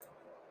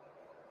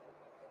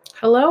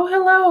Hello,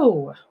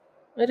 hello.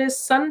 It is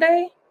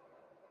Sunday,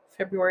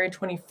 February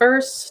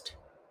 21st.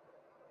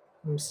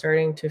 I'm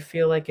starting to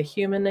feel like a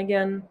human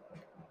again,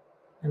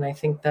 and I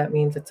think that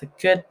means it's a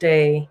good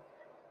day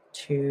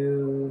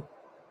to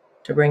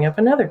bring up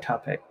another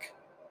topic.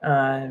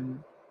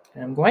 And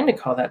I'm going to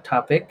call that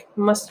topic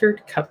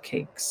mustard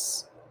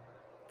cupcakes.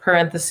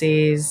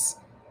 Parentheses,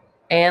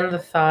 and the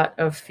thought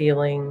of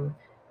feeling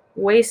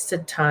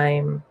wasted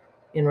time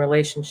in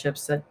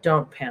relationships that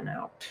don't pan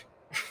out.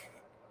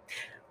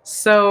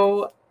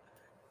 So,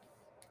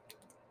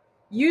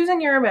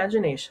 using your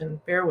imagination,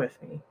 bear with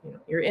me.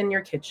 You're in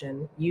your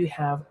kitchen. You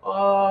have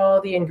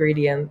all the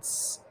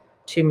ingredients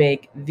to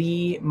make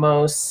the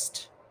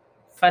most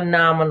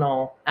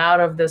phenomenal,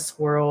 out of this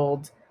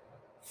world,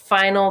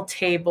 final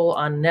table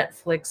on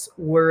Netflix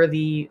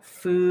worthy,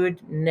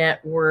 Food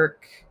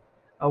Network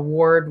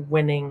award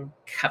winning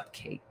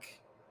cupcake.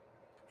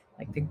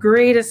 Like the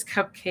greatest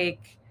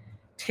cupcake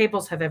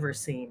tables have ever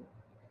seen.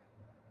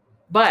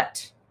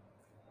 But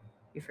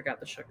you forgot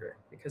the sugar,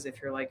 because if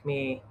you're like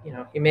me,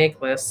 you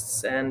make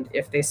lists, and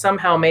if they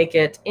somehow make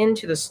it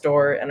into the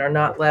store and are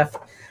not left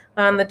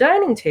on the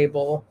dining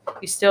table,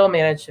 you still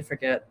manage to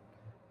forget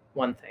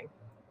one thing.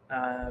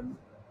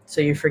 So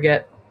you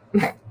forget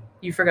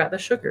you forgot the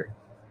sugar,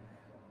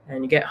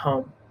 and you get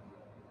home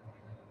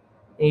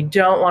and you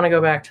don't want to go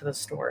back to the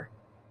store.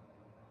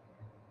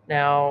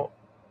 Now,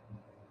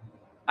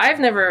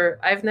 I've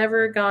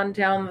never gone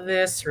down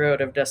this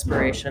road of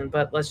desperation,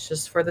 but let's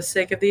just, for the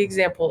sake of the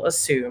example,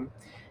 assume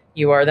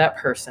you are that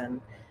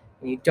person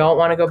and you don't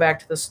want to go back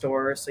to the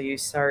store, so you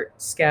start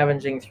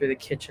scavenging through the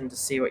kitchen to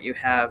see what you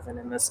have. And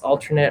in this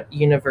alternate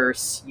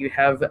universe, you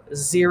have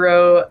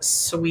zero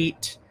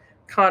sweet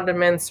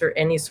condiments or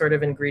any sort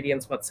of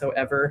ingredients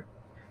whatsoever.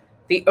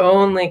 The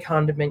only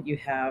condiment you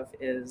have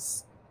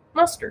is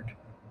mustard.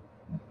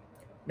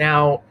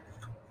 Now,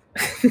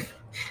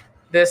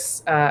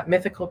 this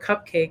mythical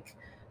cupcake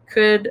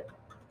could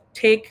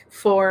take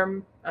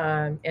form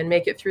and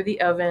make it through the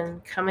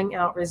oven, coming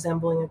out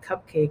resembling a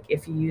cupcake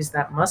if you use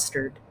that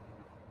mustard.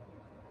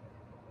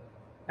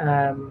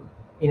 And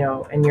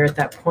you're at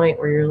that point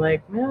where you're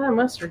like, man, that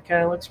mustard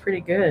kind of looks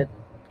pretty good.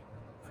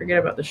 Forget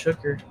about the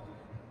sugar.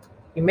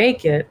 You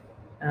make it,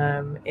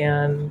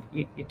 and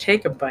you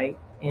take a bite,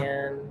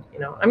 and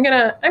I'm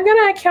gonna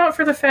account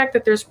for the fact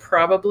that there's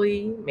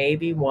probably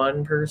maybe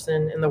one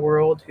person in the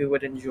world who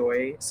would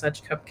enjoy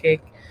such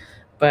cupcake,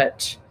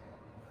 but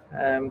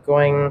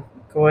going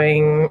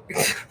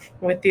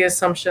with the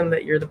assumption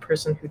that you're the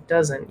person who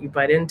doesn't, you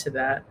bite into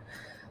that.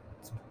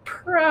 It's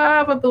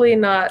probably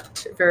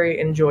not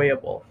very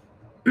enjoyable.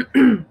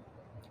 And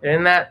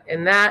in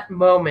that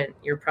moment,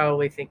 you're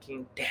probably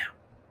thinking, damn,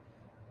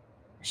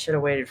 I should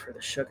have waited for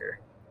the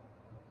sugar.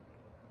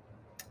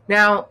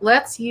 Now,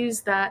 let's use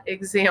that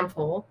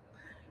example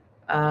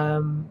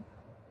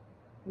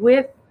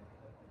with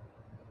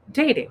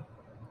dating.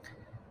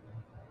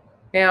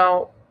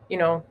 Now,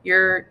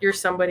 you're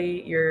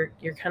somebody, you're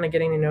kind of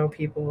getting to know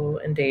people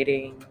and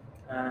dating,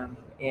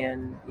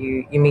 and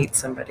you meet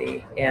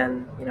somebody,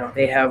 and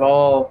they have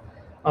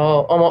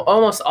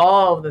almost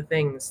all of the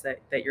things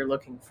that you're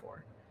looking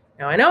for.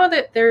 Now, I know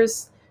that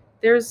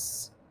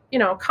there's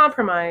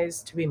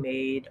compromise to be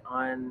made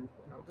on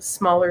the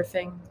smaller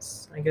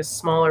things. I guess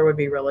smaller would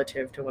be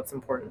relative to what's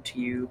important to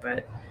you,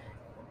 but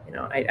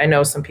I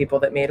know some people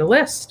that made a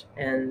list,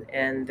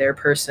 and their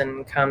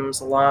person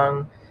comes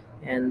along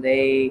and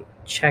they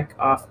check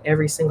off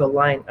every single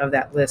line of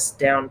that list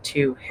down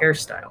to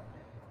hairstyle,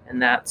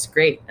 and that's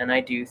great, and I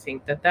do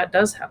think that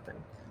does happen.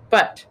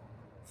 But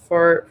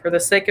for the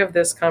sake of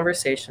this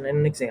conversation and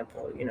an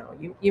example,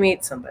 you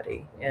meet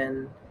somebody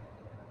and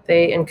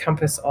they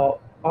encompass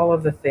all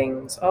of the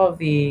things, all of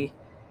the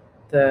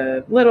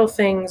little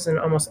things, and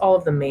almost all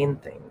of the main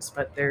things.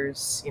 But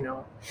there's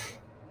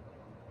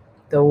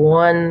the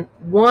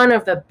one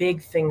of the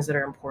big things that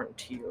are important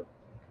to you.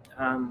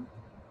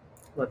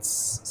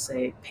 Let's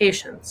say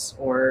patience,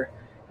 or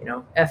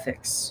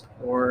ethics,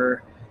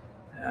 or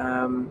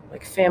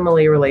like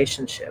family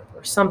relationship,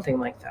 or something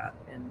like that,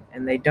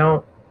 and they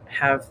don't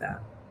have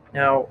that.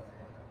 Now,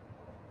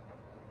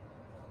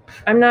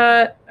 I'm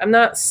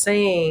not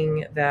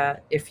saying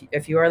that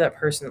if you are that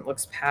person that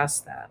looks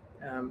past that,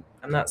 I'm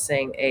not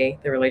saying A,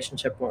 the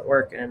relationship won't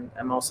work, and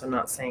I'm also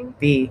not saying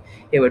B,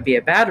 it would be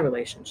a bad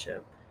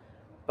relationship.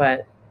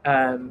 But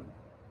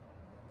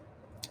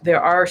there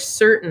are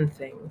certain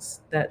things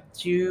that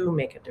do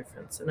make a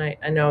difference, and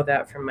I know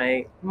that from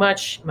my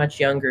much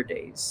younger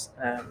days.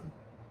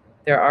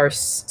 There are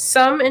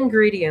some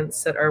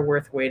ingredients that are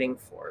worth waiting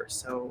for,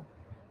 so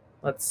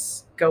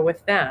let's go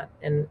with that.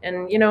 And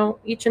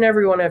each and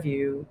every one of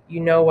you,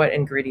 what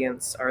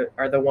ingredients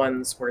are the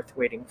ones worth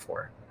waiting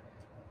for.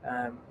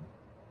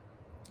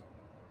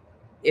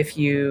 If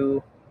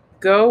you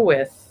go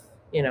with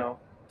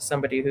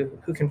somebody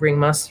who can bring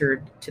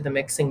mustard to the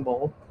mixing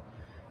bowl,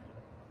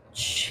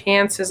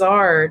 chances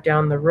are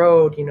down the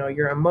road,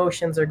 your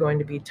emotions are going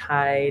to be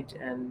tied,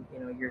 and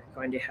you're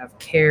going to have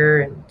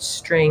care and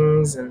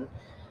strings,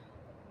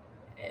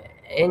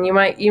 And you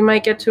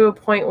might get to a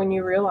point when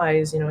you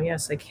realize,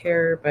 yes, I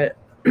care, but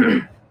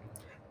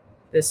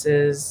this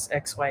is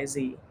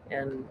XYZ,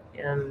 and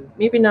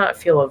maybe not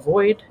feel a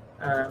void,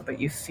 but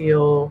you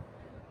feel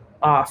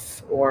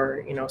off,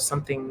 or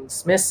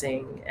something's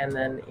missing, and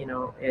then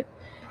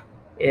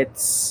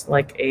it's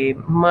like a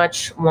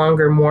much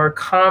longer, more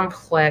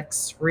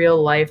complex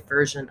real life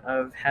version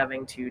of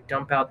having to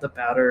dump out the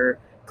batter,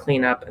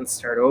 clean up, and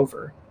start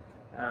over.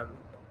 um,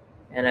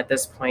 and at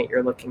this point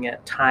you're looking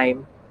at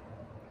time,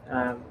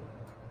 um,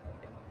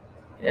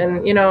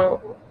 and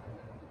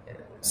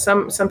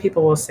some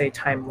people will say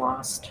time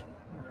lost,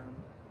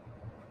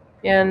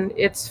 and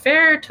it's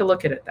fair to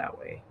look at it that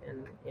way.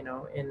 And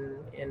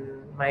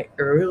in my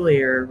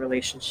earlier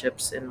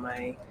relationships, in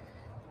my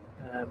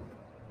um,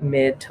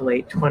 mid to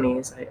late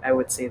 20s, I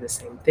would say the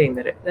same thing,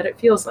 that it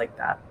feels like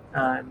that.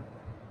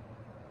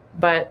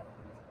 But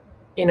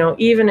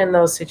even in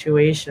those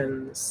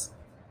situations,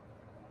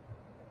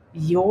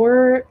 it's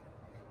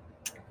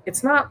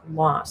not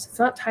lost. It's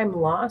not time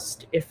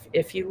lost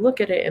if you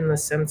look at it in the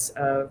sense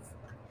of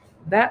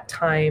that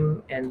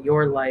time, and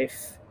your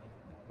life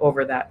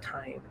over that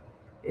time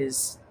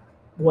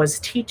was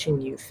teaching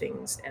you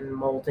things and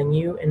molding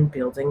you and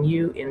building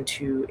you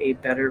into a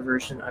better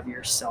version of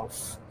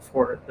yourself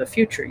for the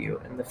future you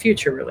and the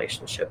future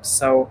relationships.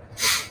 So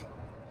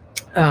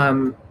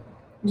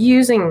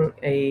using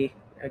a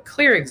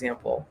clear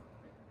example,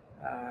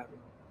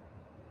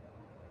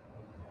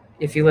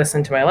 if you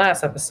listen to my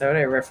last episode,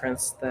 I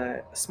referenced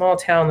the small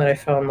town that I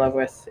fell in love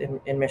with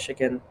in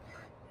Michigan.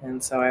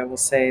 And so I will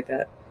say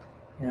that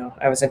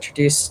I was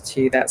introduced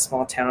to that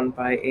small town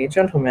by a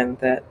gentleman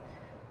that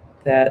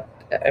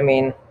I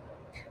mean,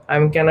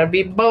 I'm gonna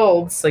be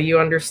bold so you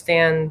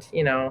understand,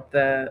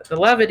 the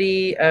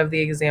levity of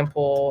the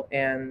example,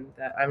 and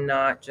that I'm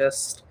not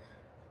just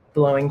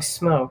blowing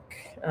smoke.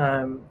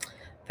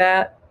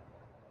 That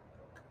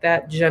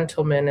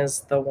gentleman is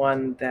the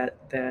one that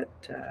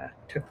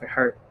took my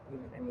heart.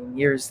 I mean,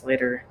 years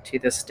later, to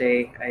this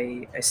day,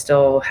 I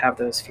still have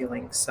those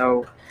feelings.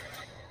 So,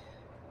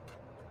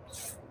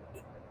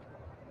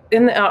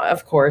 and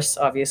of course,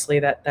 obviously,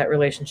 that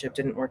relationship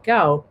didn't work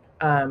out.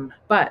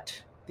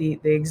 But the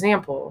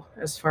example,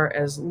 as far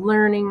as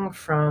learning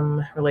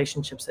from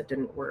relationships that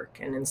didn't work,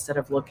 and instead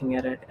of looking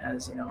at it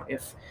as,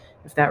 if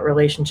that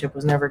relationship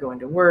was never going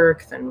to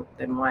work, then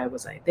why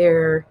was I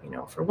there?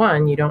 For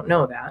one, you don't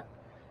know that,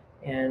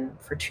 and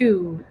for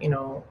two,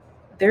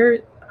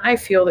 I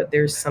feel that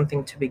there's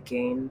something to be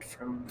gained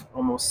from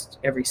almost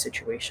every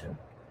situation.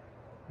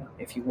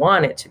 If you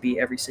want it to be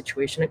every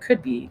situation, it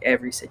could be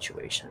every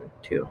situation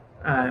too.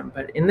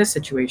 But in this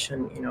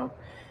situation,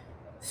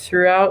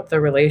 throughout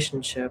the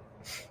relationship,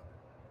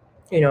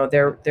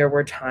 there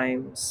were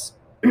times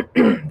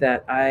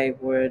that I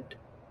would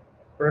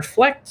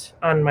reflect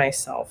on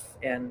myself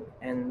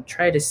and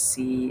try to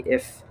see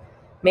if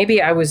maybe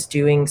I was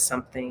doing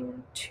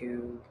something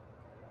to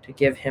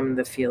give him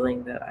the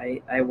feeling that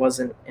I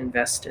wasn't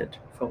invested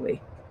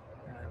fully,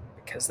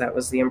 because that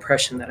was the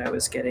impression that I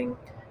was getting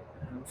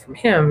from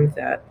him,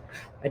 that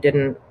I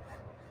didn't.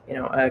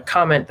 A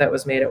comment that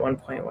was made at one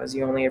point was,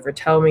 "You only ever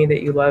tell me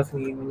that you love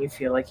me when you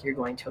feel like you're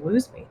going to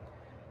lose me."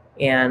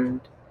 And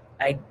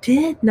I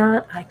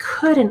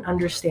couldn't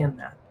understand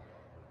that.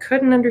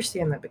 Couldn't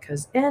understand that,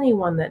 because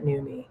anyone that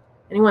knew me,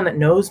 anyone that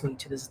knows me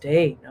to this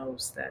day,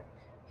 knows that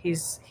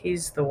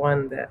he's the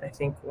one that I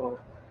think will,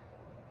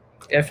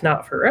 if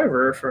not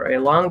forever, for a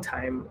long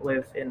time,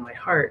 live in my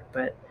heart.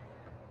 But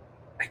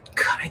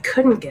I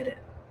couldn't get it,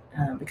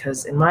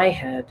 because in my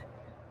head,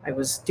 I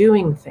was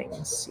doing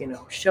things,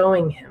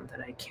 showing him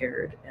that I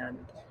cared, and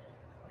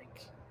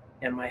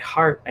in my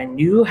heart, I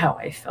knew how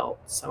I felt.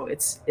 So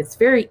it's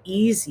very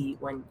easy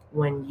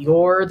when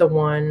you're the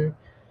one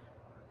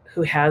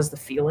who has the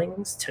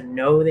feelings to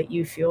know that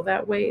you feel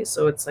that way.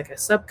 So it's like a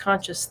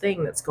subconscious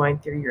thing that's going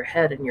through your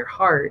head and your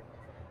heart.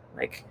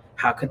 Like,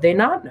 how could they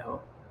not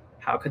know?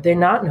 How could they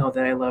not know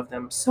that I love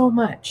them so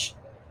much?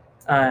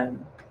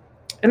 And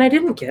I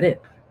didn't get it.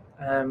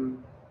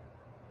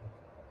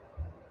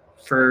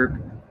 For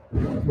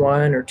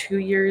 1 or 2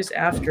 years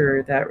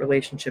after that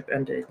relationship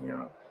ended,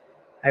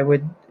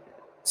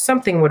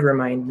 something would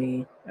remind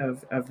me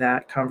of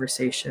that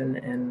conversation,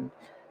 and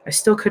I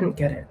still couldn't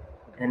get it.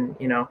 And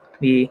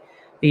the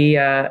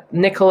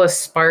Nicholas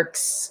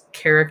Sparks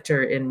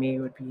character in me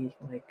would be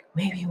like,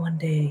 maybe one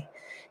day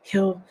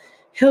he'll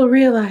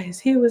realize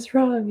he was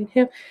wrong,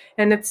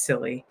 and it's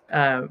silly.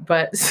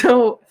 But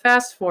so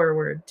fast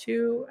forward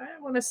to,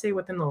 I want to say,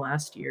 within the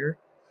last year,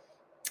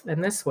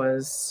 and this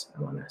was,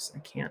 I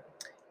can't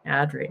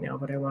add right now,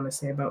 but I want to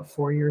say about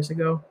 4 years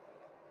ago.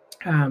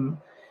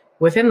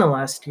 Within the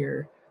last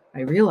year,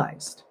 I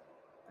realized,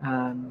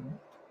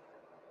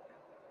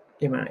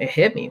 it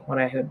hit me when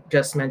I had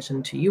just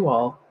mentioned to you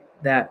all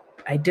that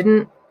I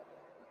didn't,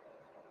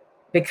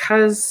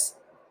 because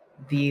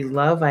the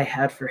love I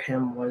had for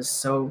him was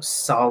so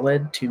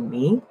solid to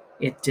me,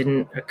 it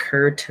didn't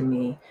occur to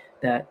me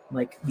that,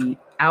 like, the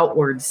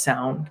outward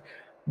sound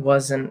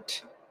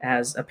wasn't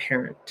as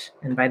apparent.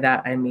 And by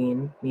that, I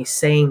mean me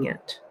saying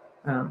it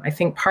I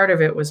think part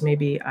of it was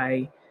maybe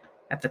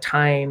at the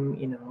time,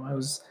 I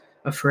was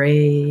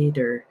afraid,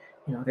 or,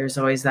 there's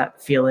always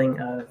that feeling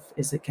of,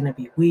 is it going to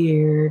be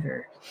weird?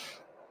 Or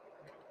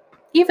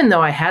even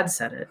though I had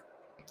said it,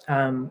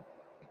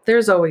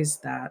 there's always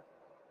that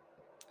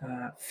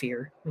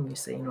fear when you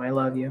say, I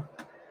love you.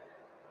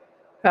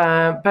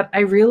 But I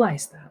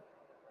realized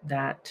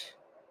that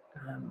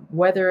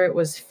whether it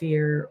was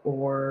fear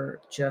or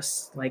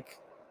just like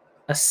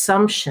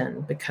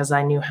assumption, because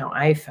I knew how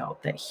I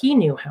felt, that he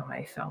knew how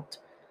I felt,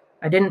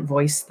 I didn't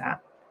voice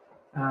that.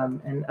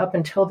 And up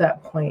until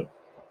that point,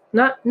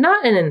 not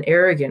in an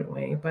arrogant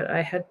way, but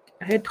I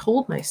had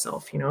told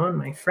myself, and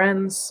my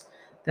friends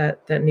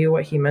that knew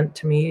what he meant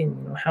to me,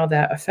 and how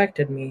that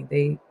affected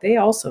me. They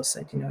also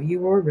said, you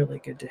were really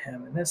good to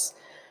him, and this,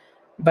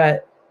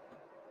 but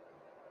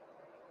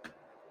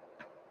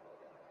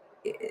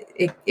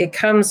it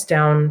comes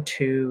down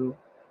to,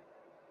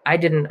 I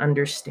didn't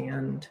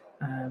understand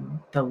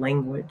the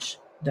language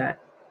that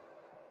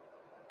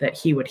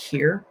he would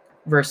hear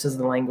versus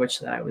the language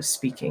that I was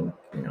speaking.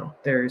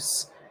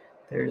 There's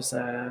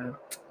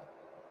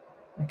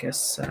I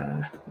guess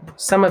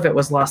some of it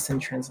was lost in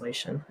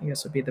translation, I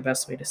guess would be the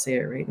best way to say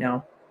it right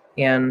now.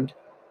 And,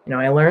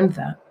 I learned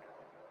that.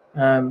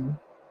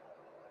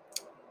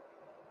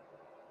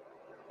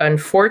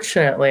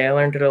 Unfortunately, I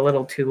learned it a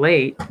little too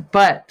late,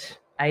 but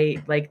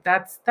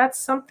that's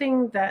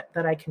something that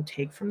I can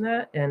take from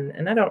that.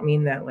 And I don't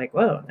mean that like,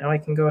 whoa, now I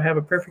can go have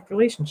a perfect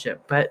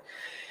relationship, but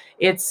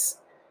it's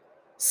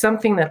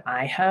something that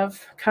I have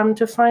come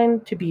to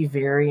find to be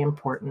very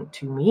important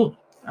to me.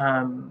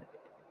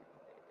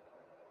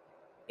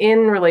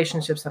 In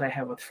relationships that I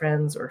have with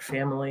friends or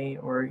family,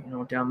 or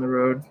down the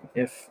road,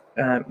 if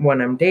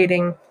when I'm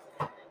dating,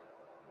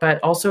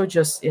 but also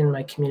just in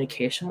my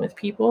communication with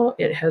people,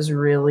 it has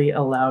really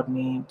allowed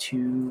me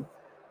to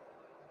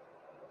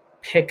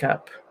pick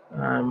up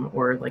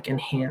or like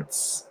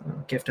enhance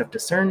gift of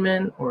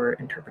discernment or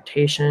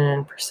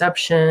interpretation,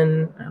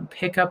 perception,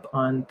 pick up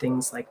on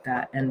things like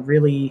that, and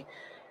really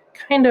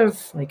kind of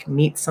like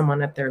meet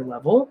someone at their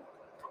level.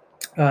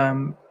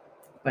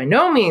 By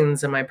no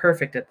means am I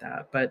perfect at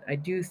that, but I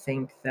do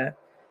think that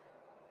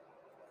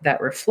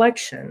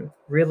reflection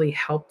really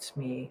helped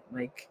me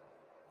like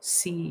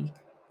see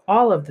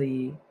all of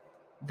the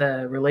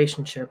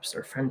relationships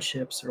or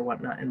friendships or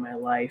whatnot in my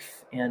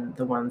life, and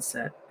the ones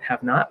that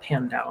have not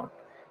panned out,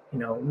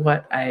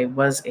 what I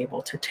was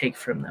able to take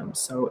from them.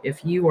 So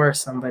if you are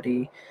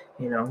somebody,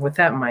 with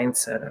that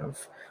mindset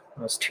of, well,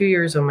 it was 2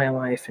 years of my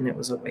life and it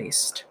was a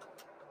waste,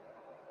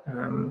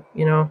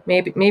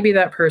 maybe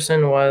that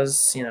person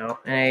was, an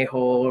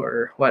a-hole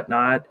or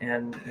whatnot,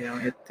 and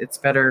it's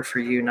better for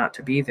you not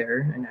to be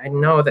there. And I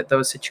know that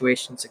those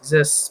situations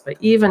exist, but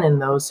even in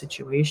those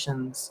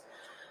situations,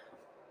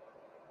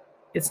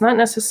 it's not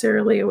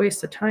necessarily a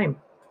waste of time.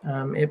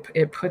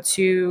 It puts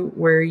you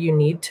where you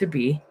need to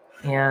be,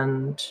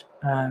 and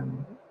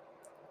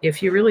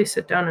if you really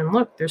sit down and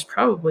look, there's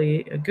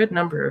probably a good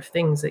number of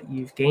things that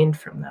you've gained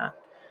from that.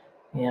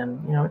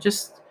 And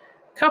just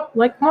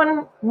like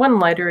one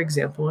lighter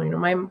example,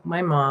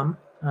 my mom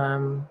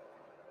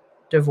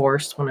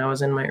divorced when I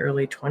was in my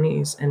early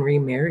 20s and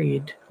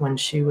remarried when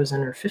she was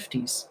in her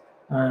 50s.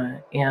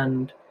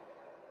 And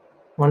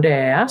one day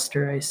I asked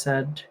her, I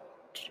said,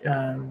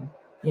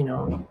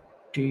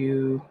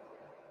 do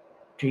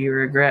you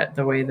regret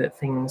the way that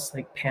things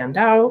like panned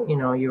out?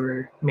 You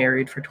were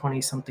married for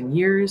 20 something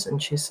years.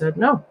 And she said,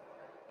 no.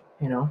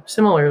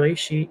 Similarly,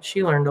 she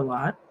learned a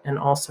lot. And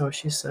also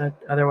she said,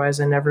 otherwise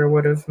I never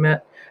would have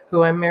met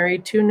who I'm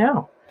married to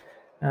now.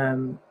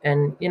 And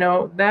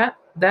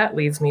that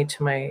leads me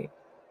to my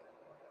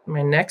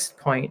next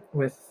point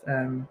with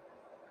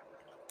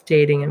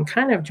dating, and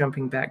kind of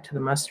jumping back to the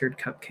mustard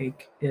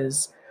cupcake,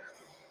 is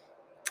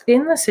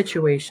in the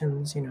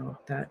situations,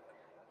 that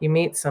you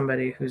meet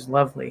somebody who's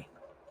lovely.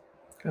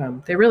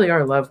 They really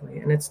are lovely.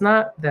 And it's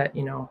not that,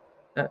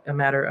 a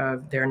matter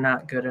of they're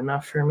not good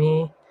enough for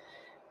me.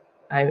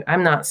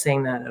 I'm not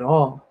saying that at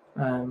all.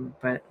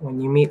 But when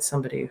you meet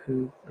somebody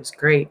who is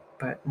great,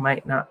 but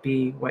might not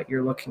be what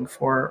you're looking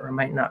for, or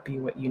might not be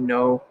what you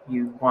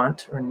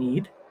want or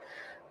need,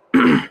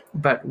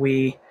 but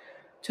we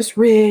just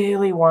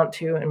really want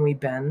to, and we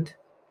bend.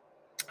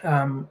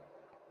 I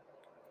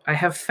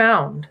have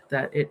found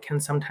that it can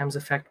sometimes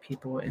affect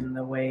people in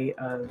the way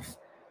of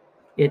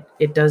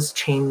it does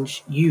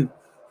change you.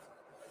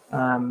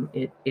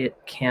 It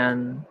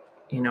can,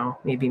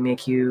 maybe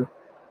make you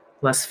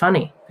less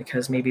funny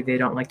because maybe they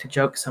don't like to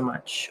joke so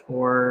much,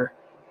 or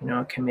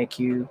it can make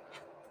you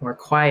more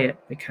quiet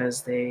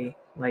because they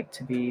like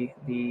to be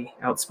the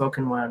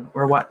outspoken one,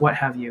 or what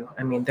have you.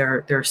 I mean,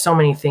 there are so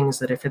many things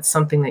that if it's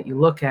something that you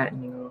look at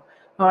and you go,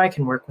 oh, I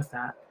can work with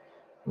that,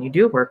 and you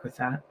do work with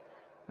that.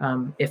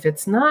 If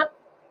it's not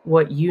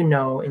what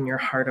in your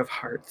heart of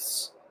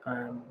hearts,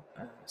 a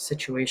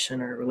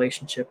situation or a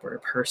relationship or a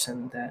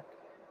person that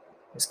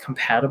is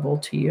compatible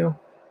to you,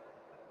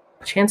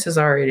 chances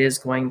are it is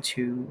going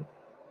to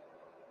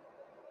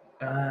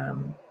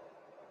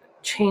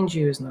change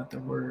you is not the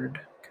word,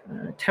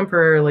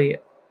 temporarily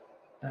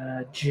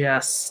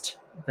just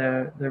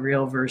the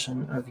real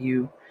version of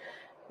you.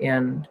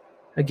 And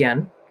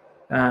again,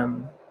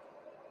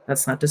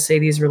 that's not to say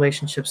these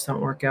relationships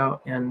don't work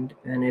out, and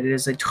it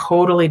is a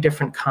totally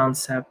different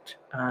concept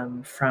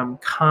from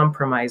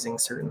compromising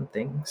certain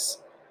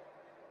things.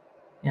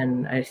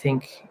 And I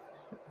think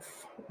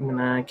I'm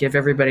gonna give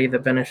everybody the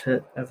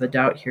benefit of the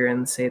doubt here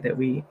and say that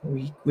we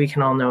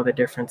can all know the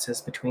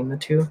differences between the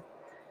two.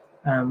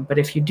 But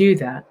if you do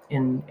that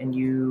and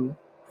you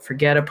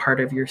forget a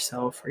part of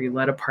yourself, or you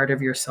let a part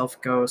of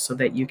yourself go so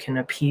that you can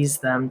appease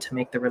them to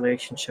make the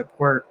relationship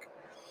work,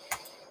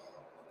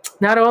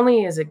 not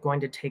only is it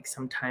going to take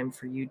some time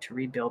for you to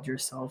rebuild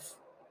yourself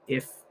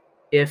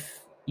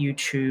if you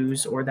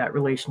choose or that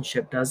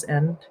relationship does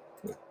end,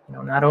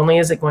 not only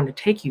is it going to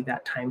take you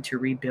that time to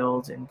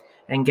rebuild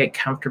and get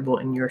comfortable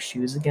in your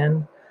shoes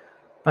again,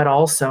 but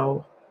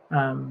also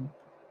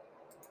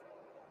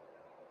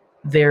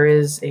there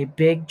is a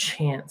big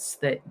chance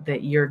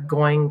that you're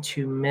going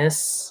to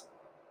miss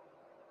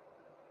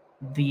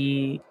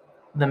the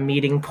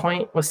meeting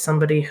point with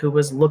somebody who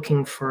was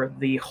looking for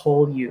the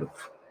whole you.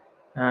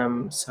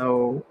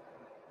 So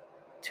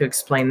to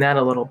explain that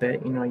a little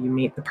bit, you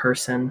meet the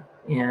person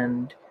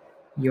and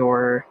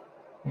you're,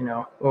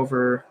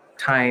 over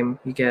time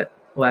you get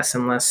less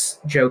and less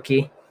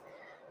jokey.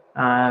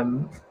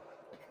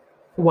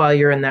 While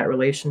you're in that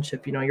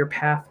relationship, your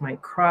path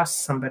might cross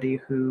somebody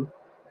who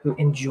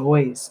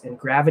enjoys and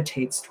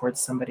gravitates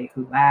towards somebody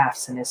who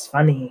laughs and is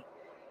funny,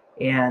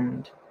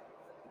 and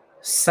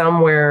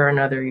somewhere or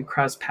another you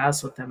cross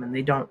paths with them and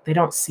they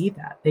don't see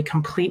that. They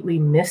completely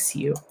miss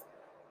you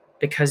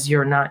because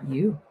you're not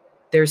you.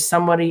 There's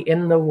somebody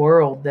in the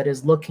world that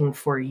is looking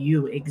for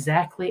you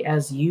exactly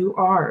as you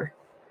are,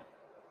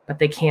 but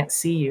they can't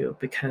see you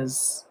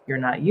because you're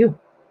not you.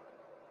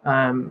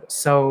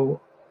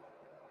 So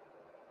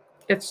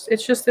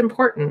it's just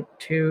important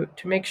to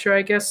make sure,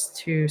 I guess,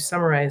 to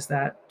summarize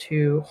that,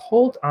 to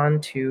hold on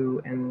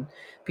to and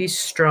be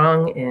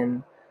strong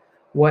in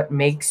what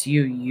makes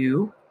you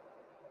you.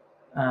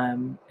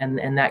 And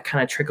that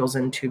kind of trickles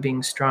into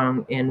being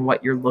strong in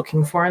what you're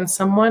looking for in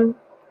someone.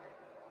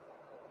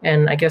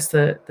 And I guess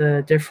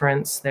the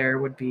difference there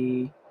would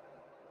be,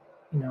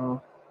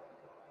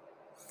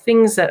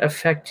 things that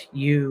affect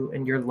you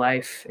and your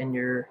life and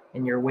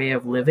your way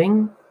of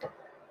living,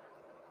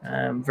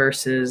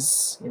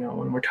 versus,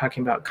 when we're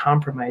talking about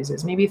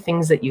compromises, maybe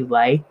things that you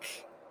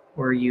like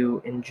or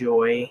you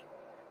enjoy.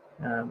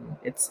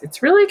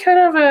 It's really kind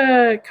of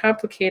a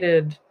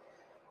complicated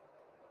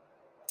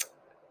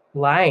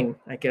line,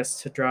 I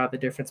guess, to draw the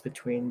difference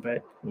between,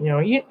 but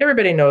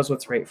everybody knows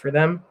what's right for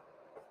them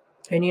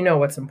and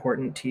what's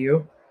important to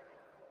you.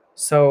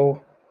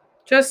 So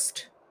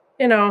just,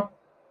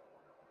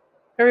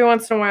 every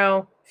once in a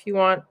while, if you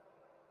want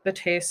the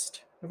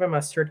taste of a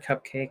mustard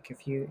cupcake,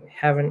 if you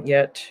haven't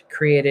yet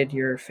created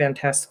your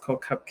fantastical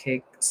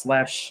cupcake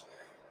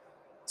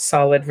 /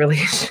 solid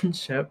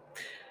relationship,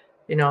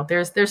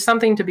 there's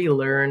something to be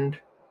learned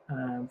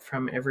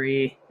from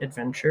every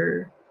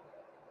adventure.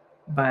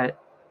 But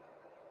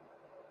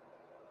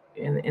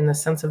in the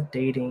sense of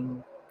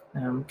dating,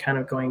 kind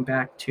of going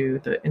back to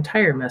the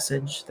entire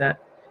message that,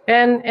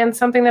 and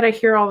something that I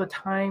hear all the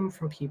time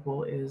from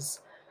people is,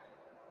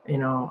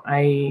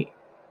 I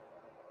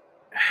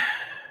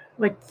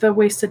like the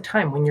wasted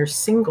time when you're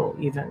single.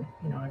 Even,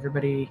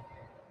 everybody,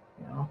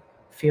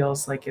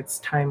 feels like it's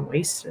time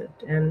wasted.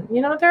 And,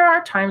 there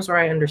are times where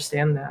I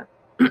understand that.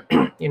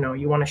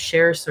 You want to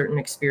share certain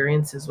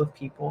experiences with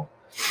people.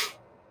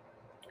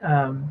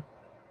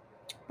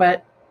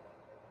 But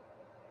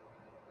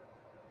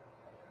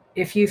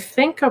if you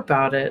think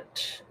about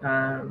it,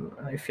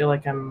 I feel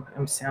like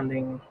I'm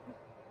sounding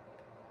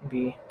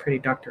maybe pretty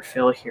Dr.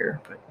 Phil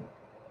here, but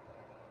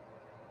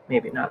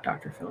maybe not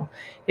Dr. Phil.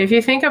 If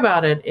you think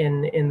about it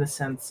in the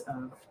sense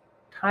of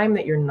time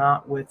that you're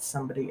not with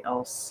somebody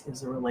else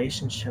is a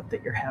relationship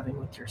that you're having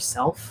with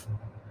yourself,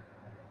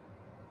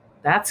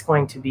 that's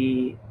going to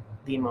be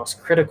the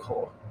most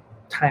critical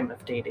time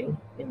of dating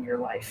in your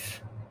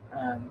life.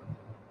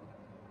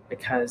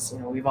 Because,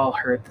 we've all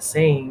heard the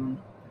saying,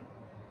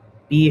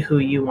 be who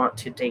you want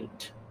to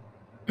date.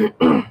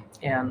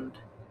 And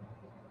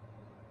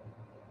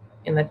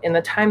in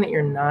the time that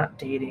you're not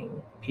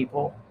dating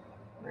people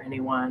or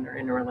anyone or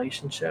in a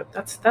relationship,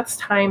 that's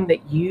time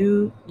that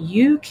you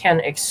can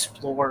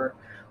explore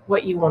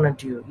what you want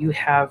to do. You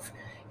have,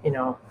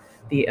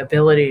 the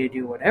ability to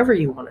do whatever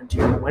you want to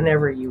do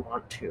whenever you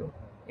want to.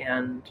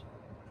 And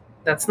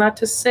that's not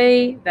to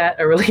say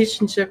that a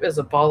relationship is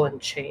a ball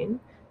and chain.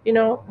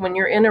 When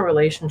you're in a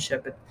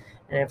relationship,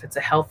 and if it's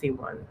a healthy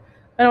one,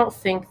 I don't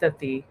think that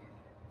the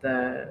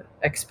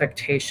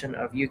expectation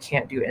of you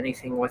can't do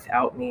anything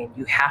without me and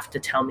you have to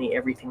tell me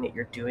everything that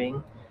you're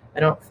doing,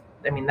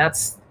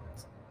 that's,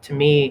 to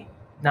me,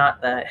 not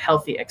the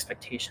healthy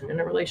expectation in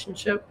a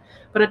relationship.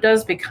 But it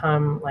does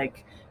become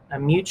like a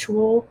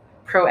mutual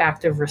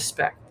proactive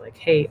respect, like,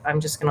 hey,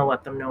 I'm just going to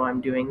let them know I'm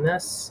doing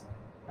this,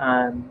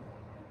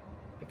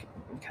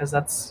 because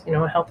that's,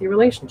 a healthy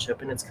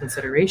relationship and it's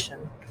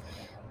consideration.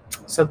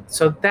 So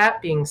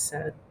that being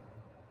said,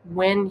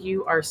 When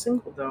you are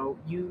single, though,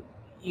 you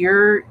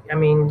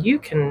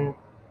can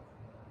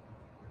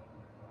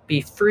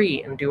be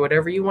free and do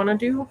whatever you want to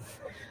do.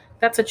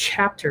 That's a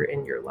chapter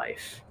in your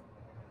life.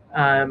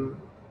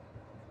 Um,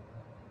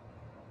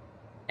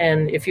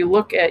 and if you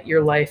look at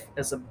your life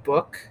as a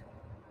book,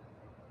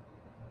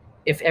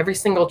 if every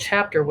single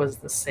chapter was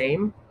the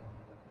same,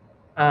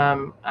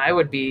 I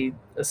would be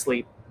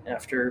asleep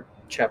after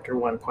chapter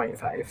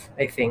 1.5,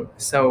 I think.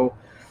 So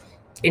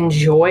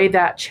enjoy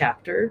that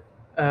chapter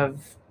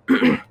of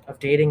of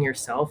dating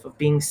yourself, of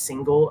being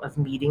single, of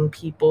meeting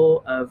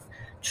people, of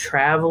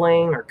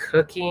traveling or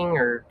cooking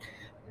or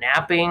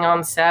napping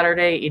on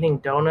Saturday, eating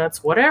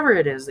donuts, whatever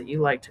it is that you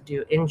like to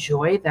do.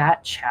 Enjoy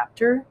that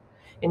chapter.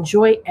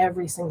 Enjoy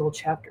every single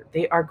chapter.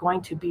 They are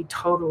going to be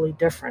totally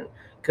different.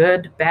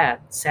 Good, bad,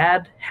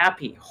 sad,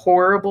 happy,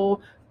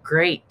 horrible,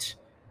 great.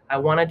 I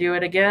want to do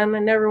it again. I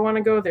never want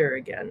to go there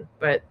again.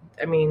 But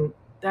I mean,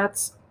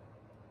 that's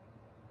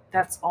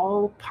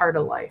all part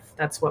of life.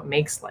 That's what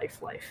makes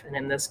life life. And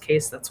in this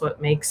case, that's what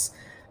makes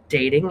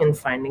dating and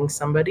finding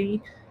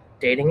somebody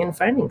dating and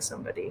finding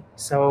somebody.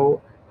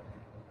 So,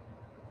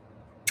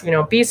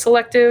 be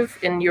selective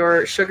in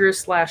your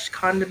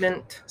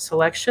sugar/condiment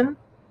selection.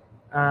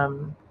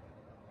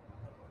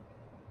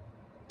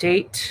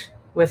 Date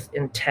with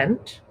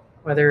intent,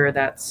 whether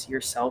that's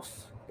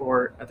yourself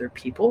or other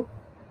people,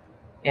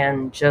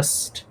 and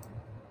just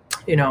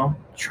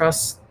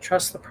trust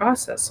the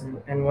process.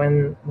 And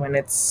when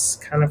it's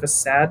kind of a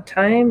sad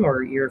time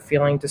or you're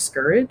feeling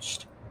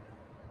discouraged,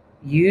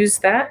 use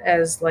that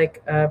as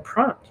like a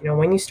prompt.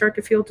 When you start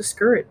to feel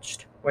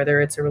discouraged, whether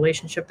it's a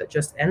relationship that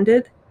just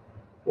ended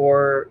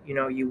or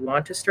you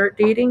want to start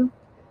dating,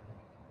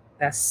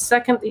 that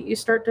second that you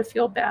start to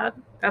feel bad,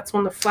 that's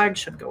when the flag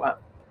should go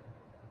up.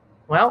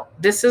 Well,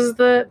 this is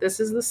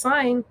the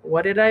sign.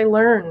 What did I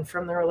learn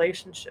from the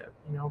relationship?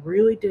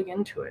 Really dig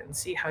into it and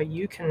see how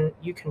you can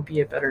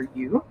be a better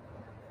you.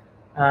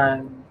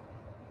 And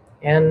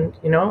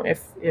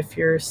if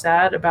you're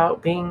sad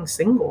about being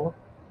single,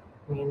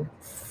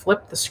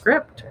 flip the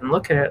script and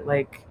look at it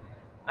like,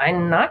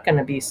 I'm not going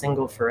to be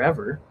single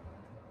forever.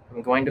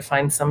 I'm going to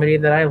find somebody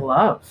that I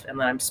love and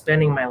that I'm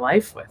spending my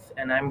life with,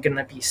 and I'm going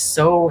to be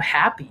so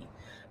happy.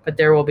 But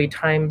there will be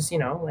times,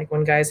 like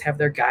when guys have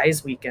their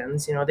guys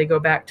weekends, they go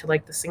back to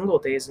like the single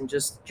days and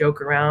just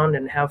joke around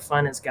and have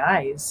fun as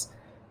guys.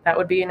 That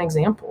would be an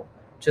example.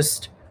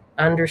 Just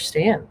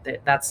understand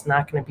that that's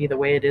not going to be the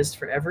way it is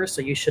forever.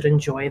 So you should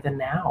enjoy the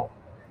now.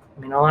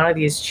 A lot of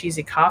these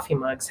cheesy coffee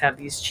mugs have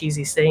these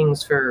cheesy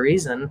sayings for a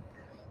reason.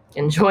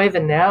 Enjoy the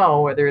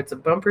now, whether it's a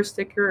bumper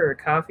sticker or a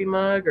coffee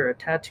mug or a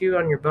tattoo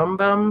on your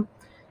bum.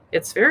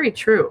 It's very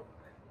true.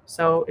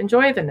 So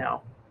enjoy the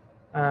now.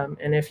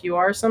 And if you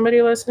are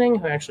somebody listening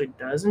who actually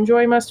does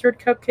enjoy mustard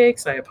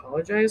cupcakes, I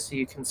apologize. So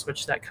you can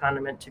switch that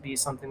condiment to be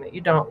something that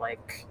you don't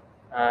like.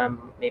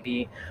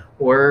 Maybe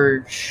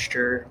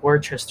Worcestershire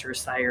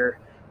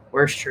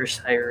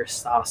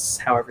sauce,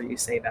 however you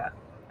say that.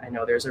 I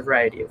know there's a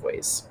variety of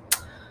ways.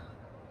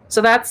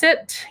 So that's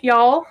it,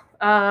 y'all.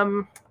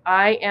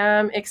 I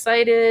am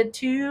excited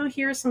to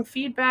hear some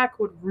feedback.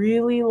 Would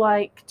really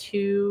like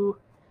to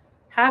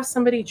have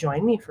somebody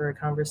join me for a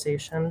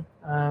conversation.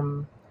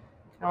 You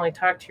can only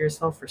talk to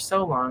yourself for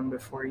so long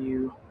before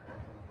you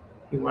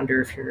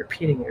wonder if you're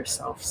repeating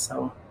yourself.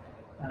 So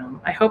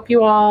I hope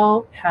you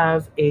all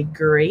have a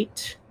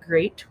great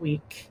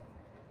week.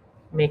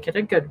 Make it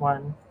a good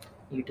one.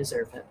 You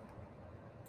deserve it.